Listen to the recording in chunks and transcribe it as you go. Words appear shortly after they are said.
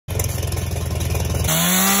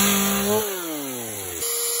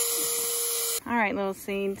right, little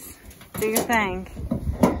seeds. Do your thing.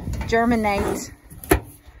 Germinate.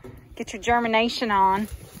 Get your germination on.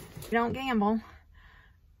 We don't gamble.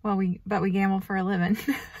 Well, but we gamble for a living.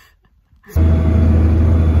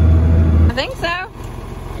 I think so.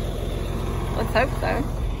 Let's hope so.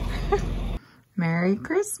 Merry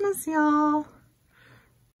Christmas, y'all.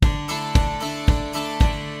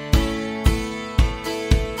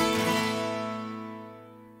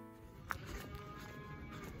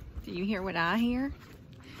 Do you hear what I hear?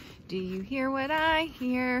 Do you hear what I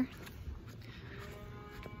hear?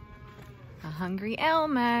 A hungry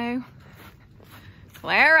Elmo.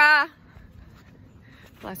 Clara.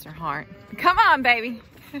 Bless her heart. Come on, baby.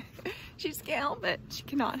 She just can't help it. She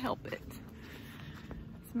cannot help it.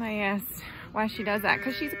 Somebody asked why she does that.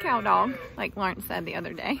 Because she's a cow dog, like Lawrence said the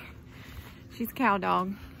other day. She's a cow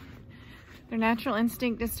dog. Their natural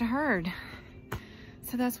instinct is to herd.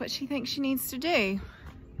 So that's what she thinks she needs to do.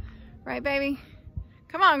 Right, baby?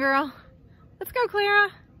 Come on, girl. Let's go, Clara.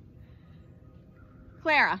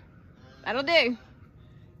 Clara. That'll do.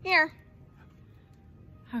 Here.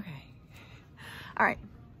 Okay. All right.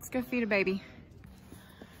 Let's go feed a baby.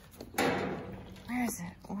 Where is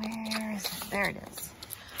it? Where is it? There it is.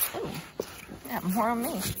 Ooh. Yeah, more on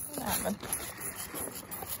me.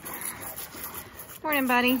 Morning,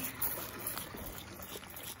 buddy.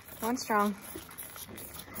 Going strong.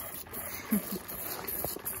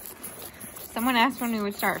 Someone asked when we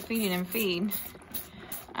would start feeding him feed.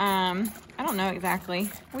 I don't know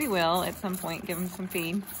exactly. We will at some point give him some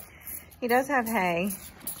feed. He does have hay.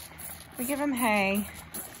 We give him hay.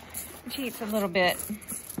 He eats a little bit,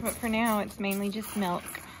 but for now it's mainly just milk.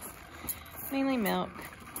 Mainly milk.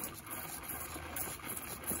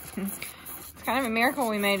 It's kind of a miracle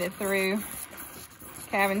we made it through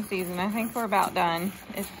calving season. I think we're about done.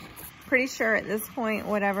 It's pretty sure at this point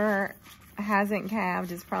whatever hasn't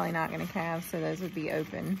calved is probably not going to calve, so those would be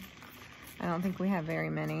open. I don't think we have very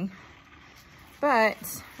many.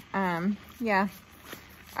 But, yeah,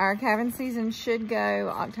 our calving season should go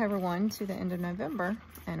October 1 to the end of November,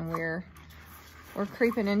 and we're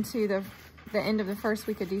creeping into the end of the first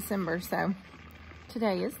week of December, so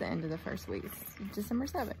today is the end of the first week. It's December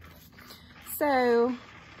 7th. So,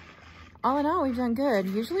 all in all, we've done good.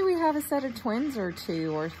 Usually we have a set of twins or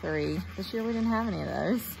 2 or 3. This year we didn't have any of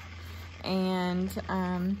those. And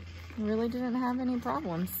really didn't have any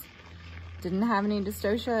problems. Didn't have any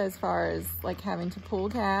dystocia as far as like having to pull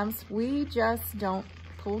calves. We just don't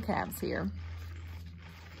pull calves here.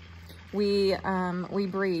 We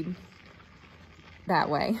breed that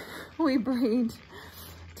way. We breed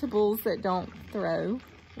to bulls that don't throw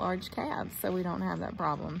large calves, so we don't have that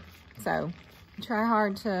problem. So try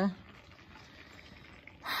hard to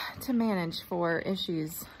manage for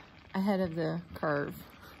issues ahead of the curve.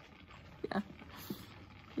 Yeah.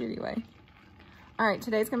 Anyway. All right,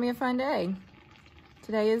 today's gonna be a fun day.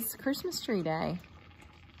 Today is Christmas tree day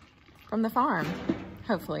from the farm.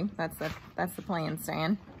 Hopefully, that's the plan,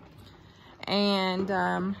 Stan. And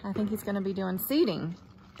I think he's gonna be doing seeding.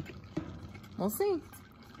 We'll see.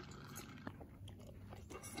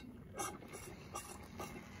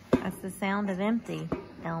 That's the sound of empty,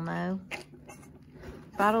 Elmo.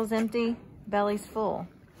 Bottle's empty, belly's full.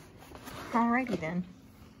 Alrighty then.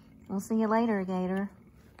 We'll see you later, Gator.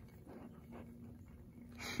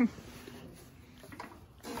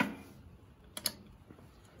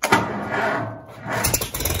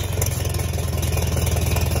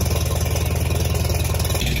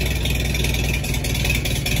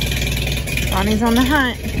 Bonnie's on the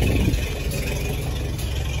hunt.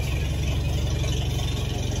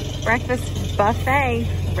 Breakfast buffet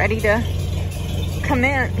ready to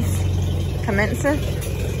commence. Commence it?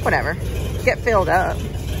 Whatever. Get filled up.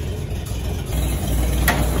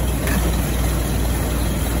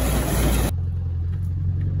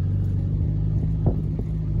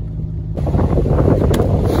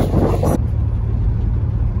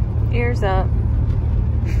 Ears up.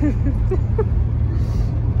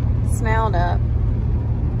 Snout up.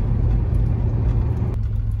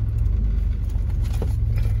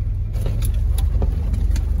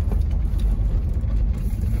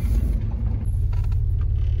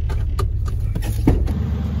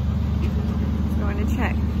 Going to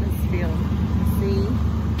check this field to see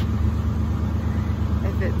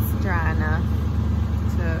if it's dry enough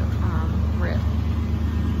to rip.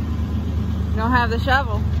 Don't have the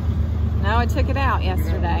shovel. No, I took it out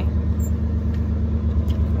yesterday.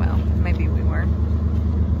 Well, maybe we were.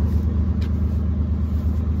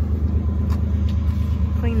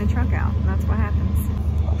 Clean the truck out. That's what happens.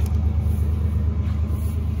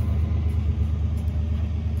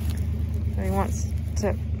 So he wants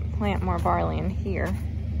to plant more barley in here.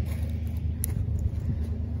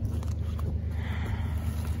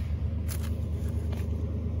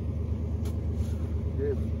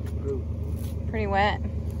 Pretty wet.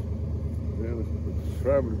 Yeah, it's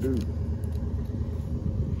probably do.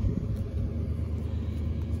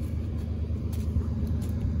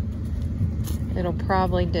 It'll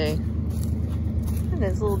probably do. Look at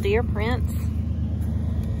those little deer prints.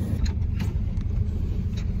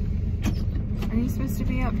 Are you supposed to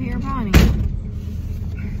be up here, Bonnie?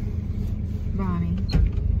 Bonnie.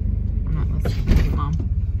 I'm not listening to you, Mom.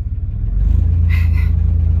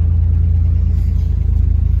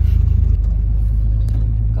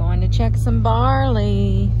 Going to check some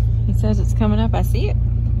barley. He says it's coming up. I see it.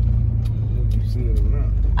 If you see it or not.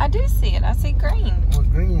 I do see it. I see green. Well,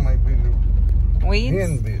 green might be the Weeds?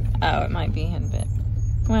 henbit. Oh, it might be henbit.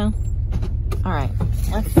 Well, all right.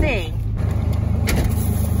 Let's see.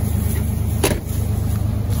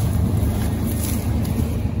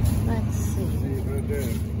 Let's see. See it right there.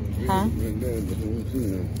 Huh? Right there, but I don't see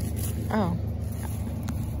it. Oh.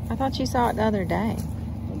 I thought you saw it the other day.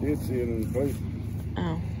 I did see it in the place. Oh.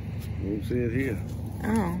 I don't see it here.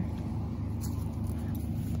 Oh.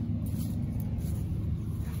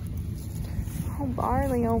 Oh,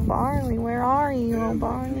 barley, where are you, oh,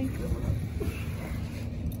 barley?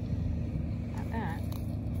 Not that.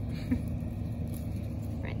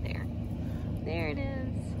 Right there. There it is.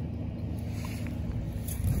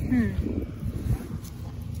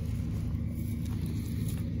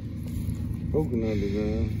 Poking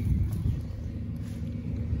underground.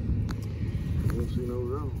 Don't see no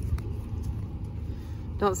road.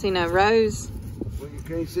 Don't see no rose. Well, you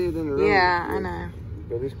can't see it in the road. Yeah, I know.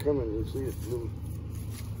 But it's coming. You see it little,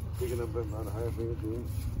 picking up about a half inch.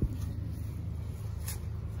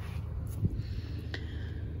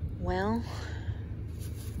 Well,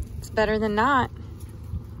 it's better than not.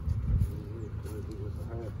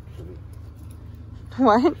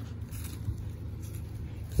 What?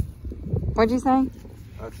 What'd you say?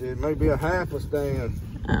 I said maybe a half a stand.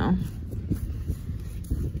 Oh.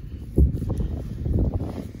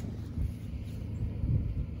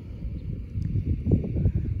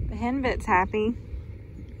 The henbit's happy.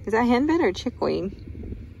 Is that henbit or chickweed?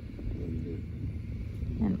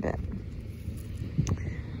 Henbit.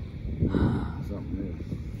 Something else.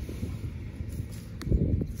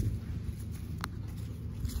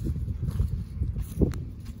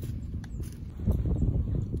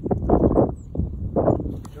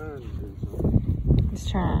 Trying to do something. He's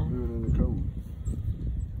trying. Do it in the cold.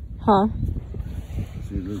 Huh?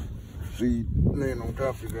 See the seed laying on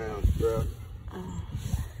top of the ground.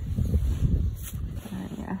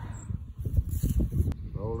 Right? Yeah.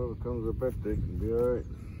 All of it comes up that thick and be alright.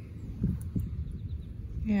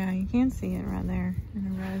 Yeah, you can see it right there in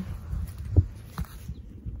the road.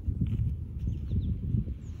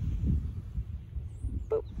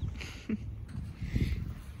 Boop.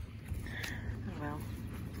 Oh well,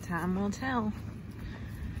 time will tell.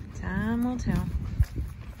 Time will tell.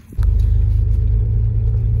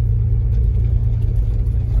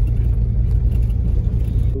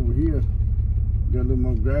 Over here, got a little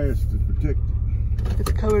more grass to protect it.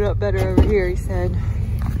 It's covered up better over here, he said.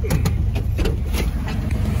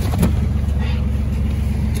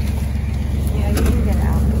 Yeah, you can get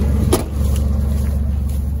out.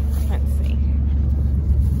 Let's see.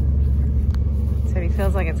 So he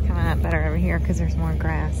feels like it's coming up better over here because there's more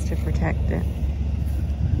grass to protect it.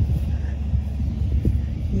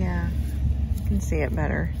 Yeah, you can see it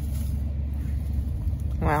better.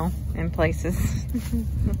 Well, in places.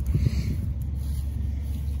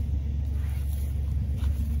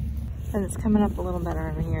 But it's coming up a little better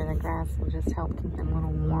over here. The grass will just help keep them a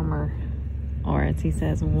little warmer. Or as he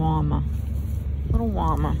says, warmer. A little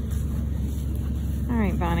warmer. All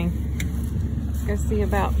right, Bonnie. Let's go see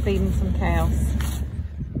about feeding some cows.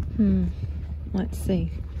 Let's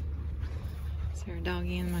see. Is there a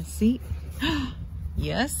doggy in my seat?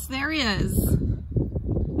 Yes, there is.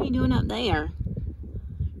 What are you doing up there?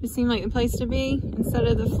 It seemed like the place to be instead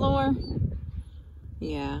of the floor.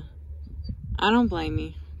 Yeah. I don't blame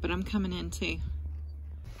you. But I'm coming in too.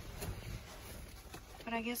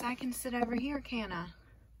 But I guess I can sit over here, can't I?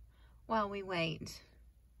 While we wait.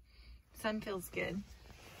 Sun feels good.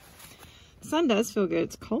 Sun does feel good.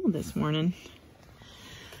 It's cold this morning.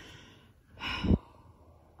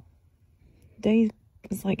 Day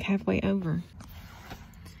is like halfway over.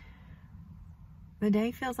 The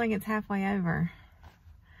day feels like it's halfway over.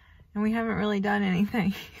 And we haven't really done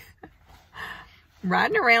anything.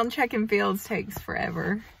 Riding around checking fields takes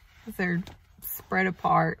forever because they're spread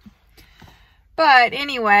apart. But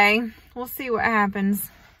anyway, we'll see what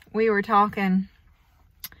happens. We were talking.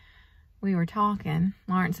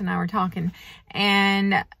 Lawrence and I were talking.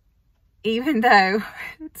 And even though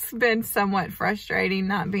it's been somewhat frustrating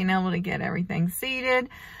not being able to get everything seeded,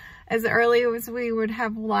 as early as we would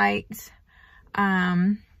have liked.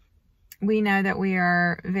 We know that we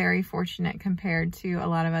are very fortunate compared to a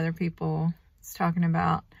lot of other people. It's talking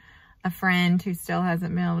about a friend who still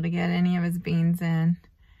hasn't been able to get any of his beans in.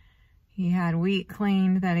 He had wheat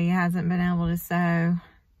cleaned that he hasn't been able to sow.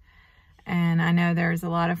 And I know there's a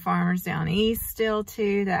lot of farmers down east still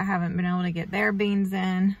too that haven't been able to get their beans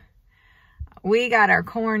in. We got our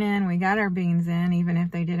corn in, we got our beans in, even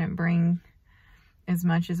if they didn't bring as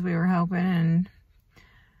much as we were hoping, and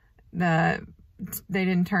they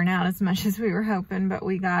didn't turn out as much as we were hoping, but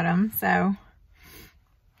we got them. So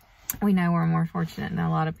we know we're more fortunate than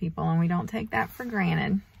a lot of people, and we don't take that for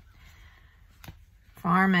granted.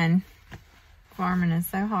 Farming is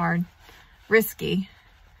so hard, risky.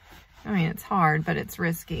 I mean, it's hard, but it's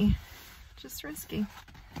risky. Just risky.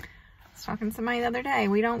 I was talking to somebody the other day.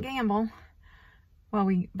 We don't gamble. Well,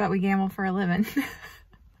 but we gamble for a living.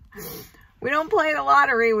 We don't play the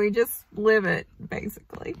lottery. We just live it,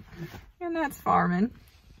 basically. And that's farming.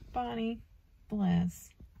 Bonnie, bless.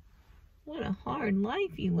 What a hard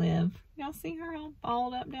life you live. Y'all see her all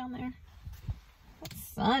balled up down there? That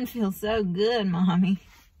sun feels so good, Mommy.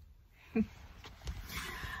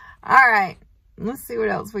 All right. Let's see what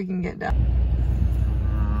else we can get done.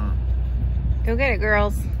 Go get it,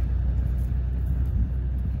 girls.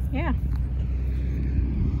 Yeah.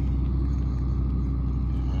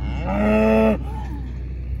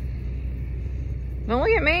 Don't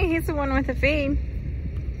look at me. He's the one with the feed.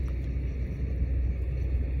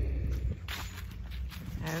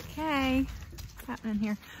 Okay. What's happening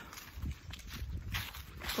here?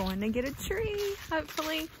 Going to get a tree,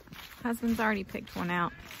 hopefully. Husband's already picked one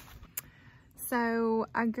out. So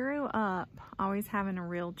I grew up always having a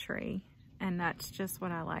real tree, and that's just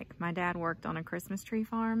what I like. My dad worked on a Christmas tree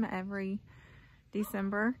farm every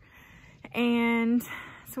December, and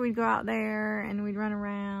so we'd go out there and we'd run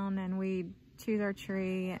around and we'd choose our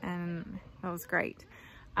tree, and it was great.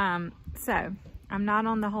 So I'm not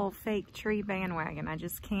on the whole fake tree bandwagon. I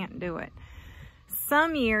just can't do it.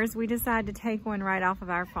 Some years we decide to take one right off of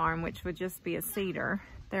our farm, which would just be a cedar.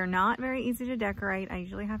 They're not very easy to decorate. I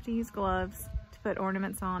usually have to use gloves to put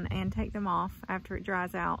ornaments on and take them off after it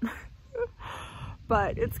dries out.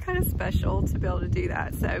 But it's kind of special to be able to do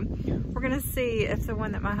that. So we're gonna see if the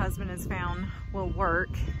one that my husband has found will work,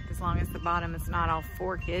 as long as the bottom is not all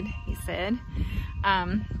forked, he said.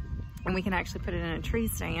 And we can actually put it in a tree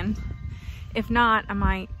stand. If not, I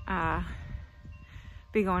might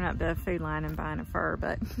be going up the food line and buying a fir,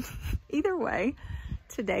 but either way,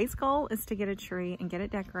 today's goal is to get a tree and get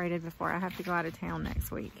it decorated before I have to go out of town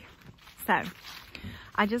next week. So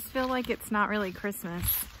I just feel like it's not really Christmas.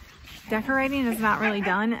 Decorating is not really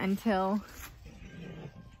done until,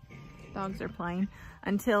 dogs are playing,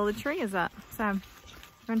 until the tree is up. So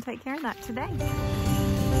we're gonna take care of that today.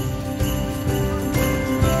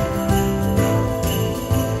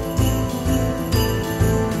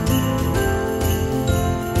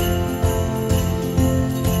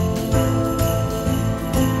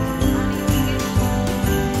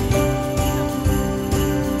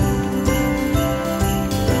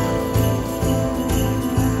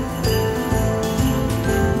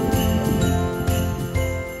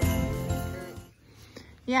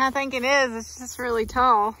 Yeah, I think it is. It's just really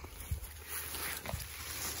tall.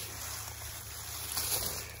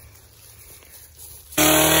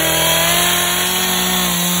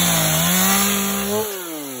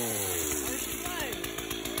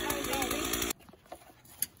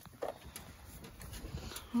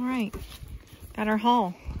 All right, got our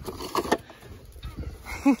haul.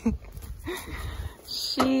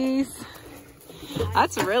 Jeez,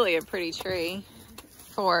 that's really a pretty tree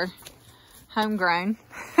for homegrown.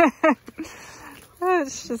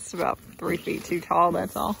 It's just about 3 feet too tall,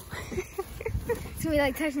 that's all. So we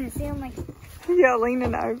like touching the ceiling, like, yeah,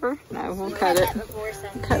 leaning over. No, we'll cut it.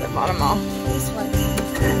 Cut the bottom off. This one.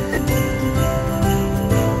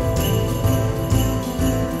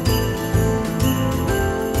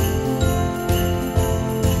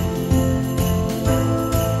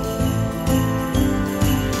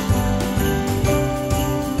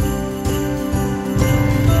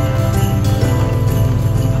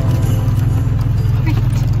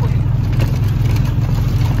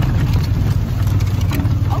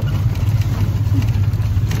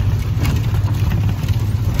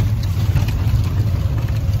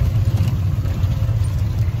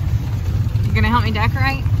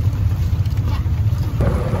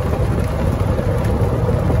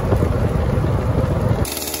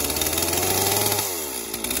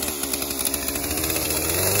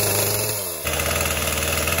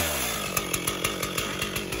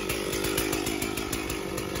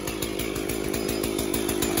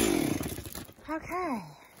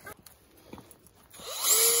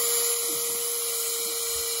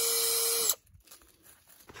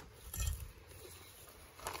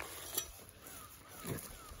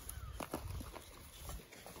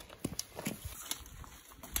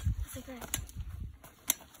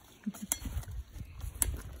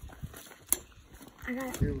 I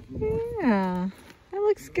got it. Yeah, that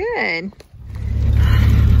looks good.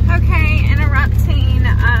 Okay, interrupting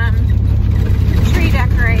tree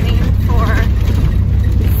decorating for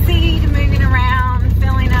seed moving around,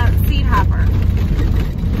 filling up seed hopper,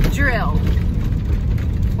 drill,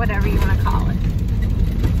 whatever you want to call it.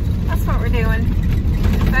 That's what we're doing.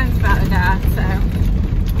 The phone's about to die,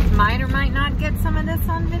 so might or might not get some of this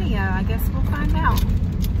on video. I guess we'll find out.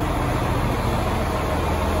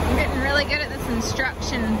 I'm getting really good at this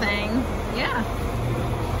instruction thing. Yeah.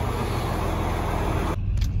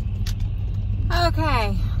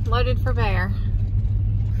 Okay, loaded for bear.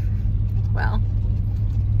 Well,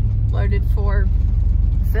 loaded for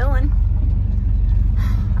filling.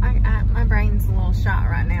 My brain's a little shot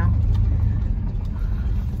right now.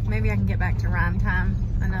 Maybe I can get back to rhyme time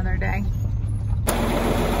another day.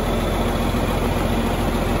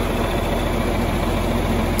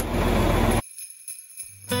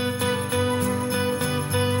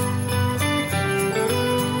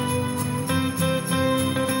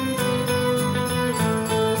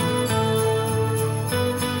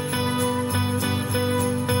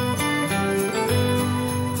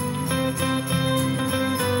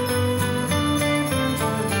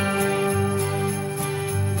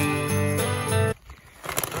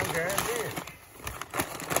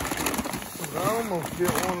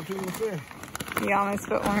 You almost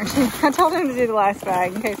put one or two. I told him to do the last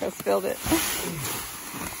bag in case I spilled it.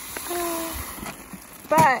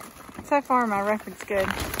 But so far my record's good.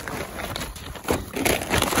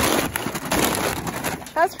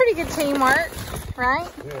 That's pretty good teamwork, right?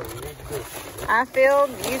 Yeah, I filled,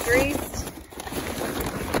 you greased.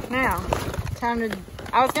 Now, time to,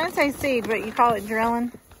 I was gonna say seed, but you call it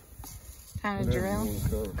drilling. Time to drill.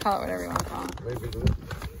 Call it whatever you want to call it. maybe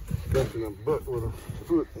dumping a butt with a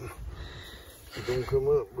foot. It don't come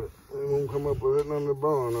up, but it won't come up sitting under the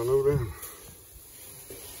barn, I know that.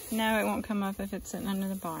 No, it won't come up if it's sitting under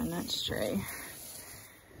the barn, that's true.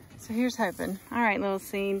 So here's hoping. All right, little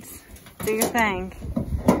seeds, do your thing.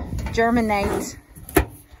 Germinate.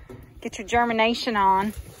 Get your germination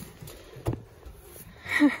on.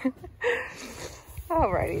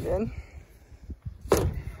 Alrighty then.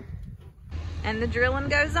 And the drilling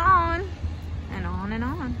goes on and on and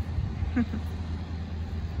on.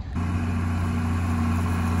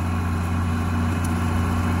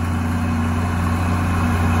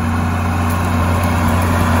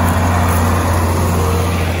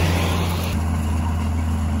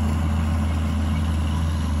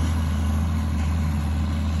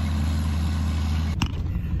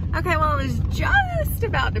 Okay, well, I was just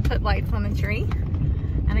about to put lights on the tree,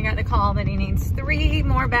 and I got the call that he needs 3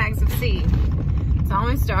 more bags of seed. It's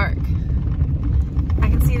almost dark. I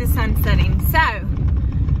can see the sun setting, so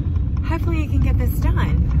hopefully he can get this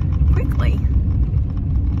done quickly.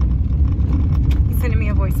 He's sending me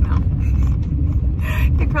a voicemail.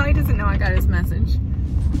 He probably doesn't know I got his message.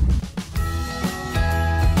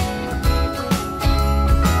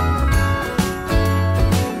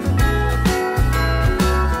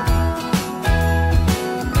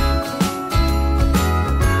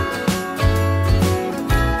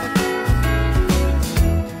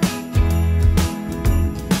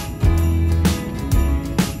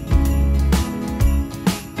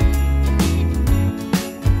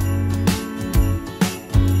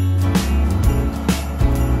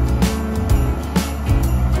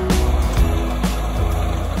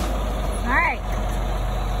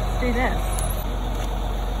 Do this.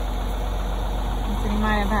 So he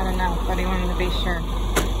might have had enough, but he wanted to be sure.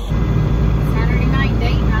 Saturday night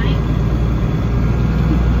date night.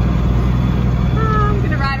 I'm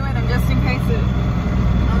gonna ride with him just in case it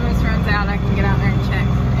almost runs out. I can get out there and check.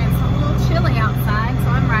 It's a little chilly outside,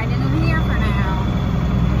 so I'm riding in here for now.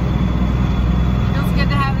 Feels good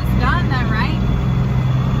to have this done though, right?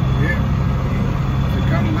 Yeah. If it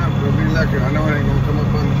comes up, we'll be lucky. I know it ain't gonna come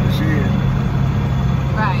up under the shed.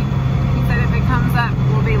 Right. He said if it comes up,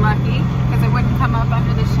 we'll be lucky because it wouldn't come up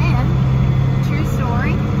under the shed. True story.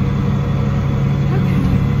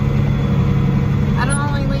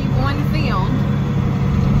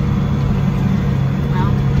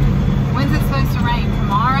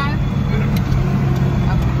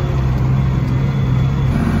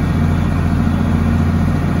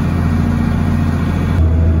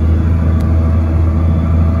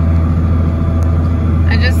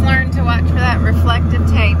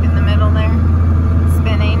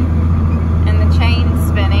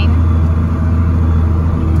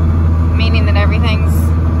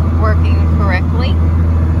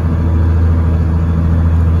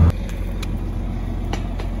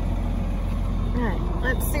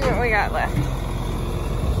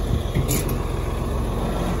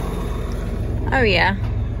 Oh yeah,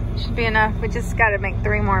 should be enough. We just got to make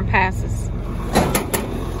 3 more passes.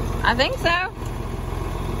 I think so.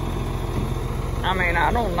 I mean,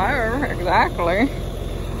 I don't know exactly.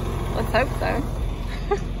 Let's hope so.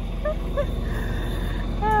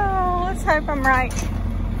 Oh, let's hope I'm right.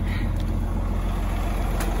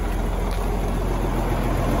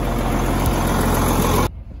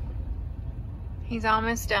 He's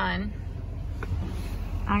almost done.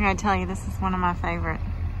 I gotta tell you, this is one of my favorite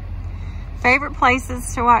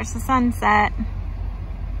places to watch the sunset.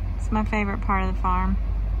 It's my favorite part of the farm.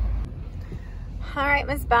 All right,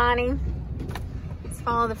 Miss Bonnie. Let's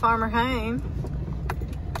follow the farmer home.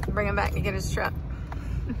 Bring him back to get his truck.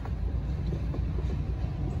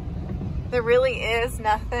 There really is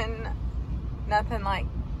nothing like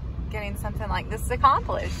getting something like this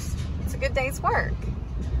accomplished. It's a good day's work.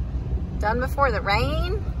 Done before the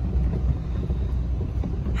rain.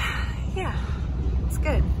 Yeah, it's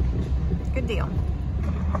good. Good deal.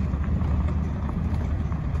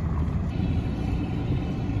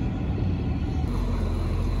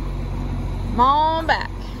 Come on back.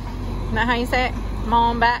 Isn't that how you say it? Come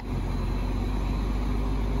on back.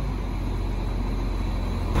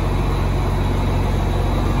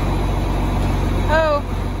 Oh.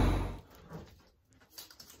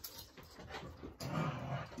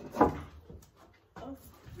 Oh, it's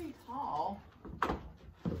pretty tall.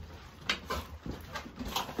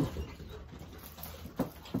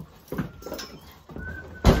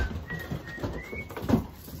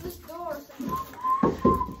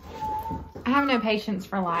 I have no patience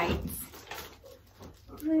for lights.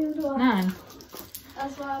 None.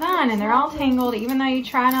 None, and they're all tangled, even though you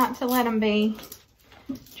try not to let them be.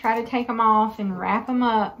 Try to take them off and wrap them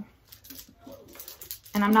up.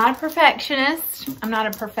 And I'm not a perfectionist.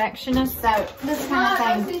 So this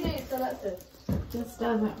kind of thing just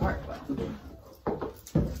doesn't work well.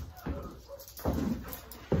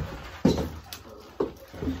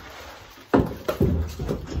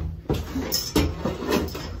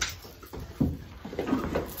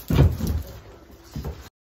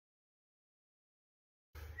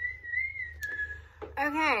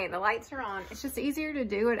 Okay, the lights are on. It's just easier to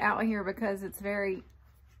do it out here because it's very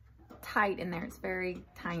tight in there. It's very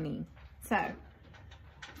tiny. So,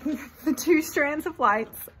 the 2 strands of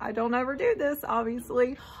lights, I don't ever do this,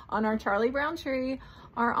 obviously, on our Charlie Brown tree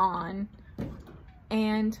are on.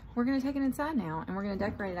 And we're going to take it inside now, and we're going to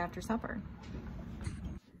decorate it after supper.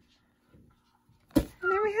 And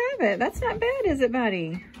there we have it. That's not bad, is it,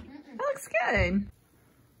 buddy? That looks good.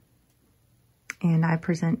 And I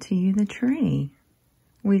present to you the tree.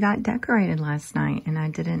 We got decorated last night and I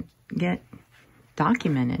didn't get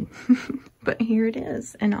documented, but here it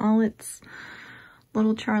is in all its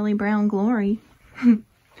little Charlie Brown glory. Oh,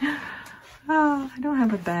 I don't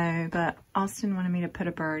have a bow, but Austin wanted me to put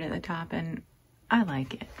a bird at the top and I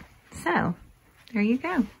like it. So there you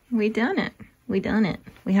go. We done it. We done it.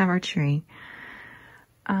 We have our tree.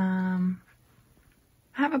 I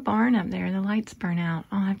have a barn up there. The lights burn out.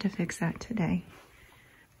 I'll have to fix that today.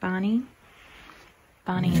 Bonnie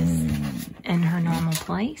is in her normal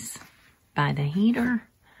place by the heater.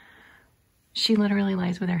 She literally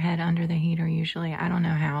lays with her head under the heater usually. I don't know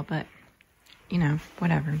how, but you know,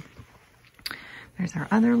 whatever. There's our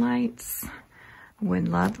other lights. Would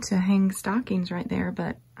love to hang stockings right there,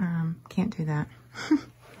 but can't do that.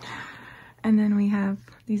 And then we have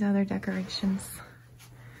these other decorations.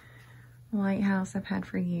 Lighthouse I've had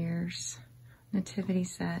for years. Nativity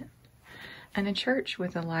set. And a church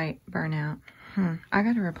with a light burnout. I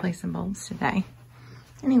gotta replace some bulbs today.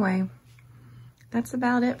 Anyway, that's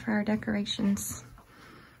about it for our decorations.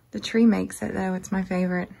 The tree makes it though. It's my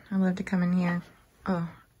favorite. I love to come in here. Oh,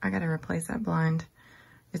 I gotta replace that blind.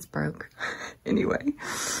 It's broke. Anyway,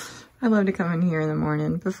 I love to come in here in the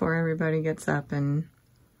morning before everybody gets up and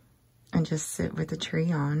just sit with the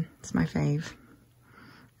tree on. It's my fave.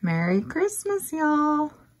 Merry Christmas,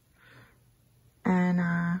 y'all.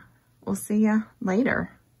 And we'll see ya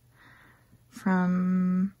later.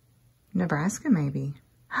 From Nebraska, maybe.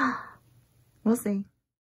 We'll see.